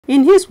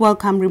In his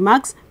welcome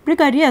remarks,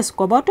 Brigadier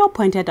Skoboto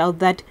pointed out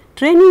that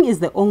training is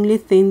the only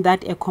thing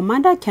that a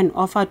commander can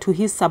offer to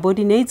his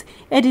subordinates,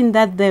 adding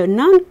that the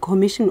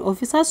non-commissioned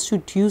officers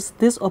should use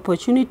this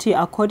opportunity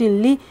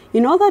accordingly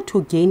in order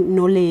to gain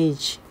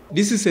knowledge.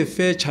 This is a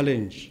fair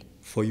challenge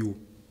for you.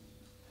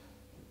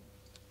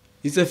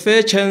 It's a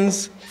fair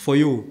chance for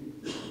you.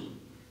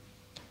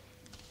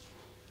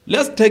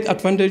 Let's take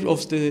advantage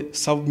of the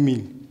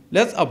sub-meal.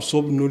 Let's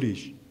absorb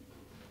knowledge.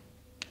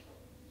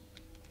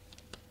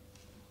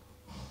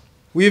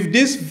 With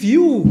this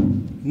view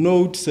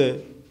note,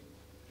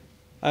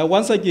 I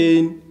once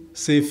again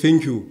say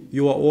thank you.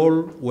 You are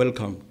all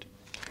welcomed.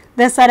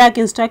 The SADC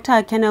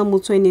instructor, Colonel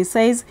Makoanyane,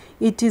 says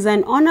it is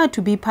an honor to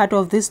be part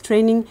of this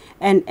training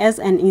and as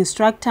an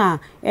instructor,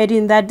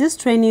 adding that this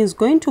training is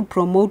going to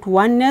promote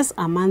oneness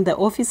among the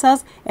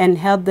officers and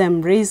help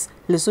them raise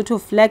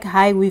Lesotho flag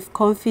high with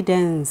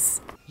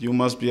confidence. You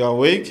must be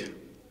awake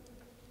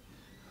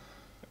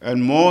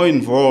and more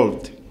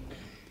involved,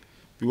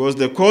 because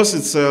the course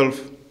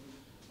itself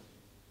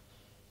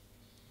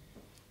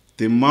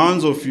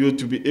demands of you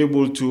to be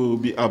able to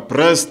be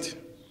abreast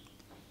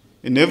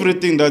in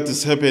everything that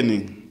is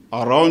happening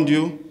around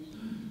you,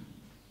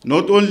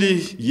 not only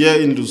here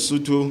in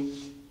Lesotho,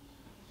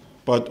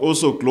 but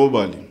also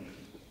globally.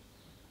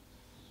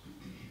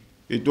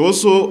 It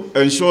also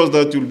ensures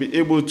that you'll be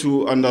able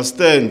to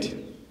understand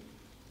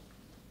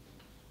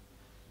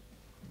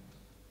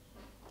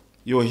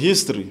your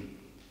history,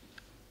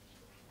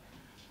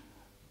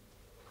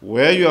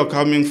 where you are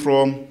coming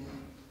from,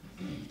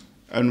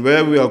 and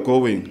where we are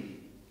going.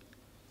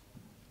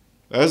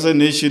 As a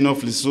nation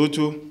of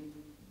Lesotho,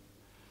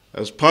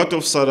 as part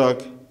of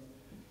SADC,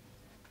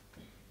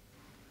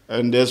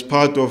 and as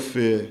part of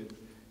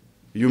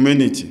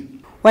humanity.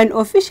 When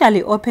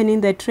officially opening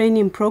the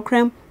training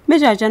program,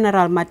 Major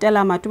General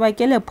Matela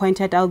Matubakele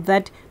pointed out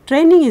that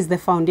training is the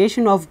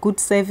foundation of good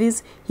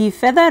service. He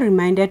further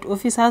reminded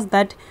officers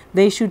that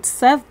they should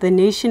serve the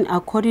nation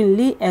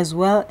accordingly as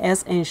well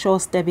as ensure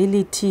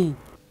stability.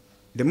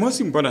 The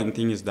most important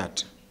thing is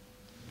that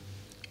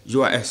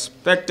you are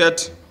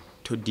expected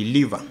to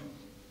deliver.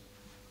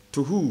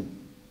 To who?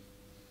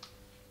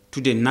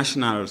 To the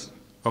nationals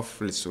of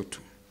Lesotho.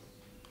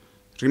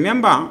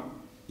 Remember,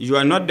 you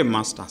are not the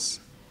masters,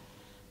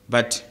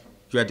 but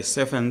you are the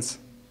servants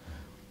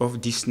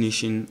of this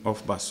nation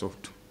of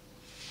Lesotho.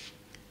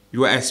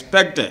 You are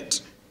expected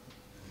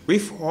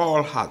with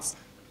all hearts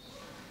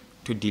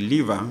to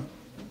deliver,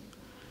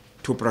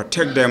 to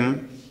protect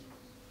them,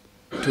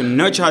 to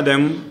nurture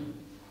them,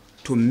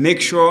 to make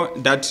sure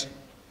that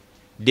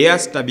their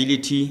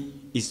stability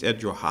is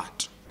at your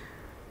heart.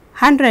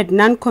 100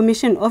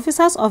 non-commissioned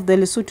officers of the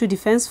Lesotho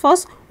Defence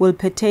Force will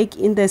partake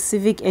in the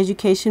civic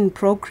education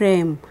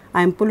program.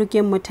 I'm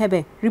Puluke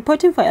Motebe,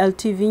 reporting for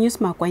LTV News,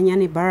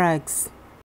 Makoanyane Barracks.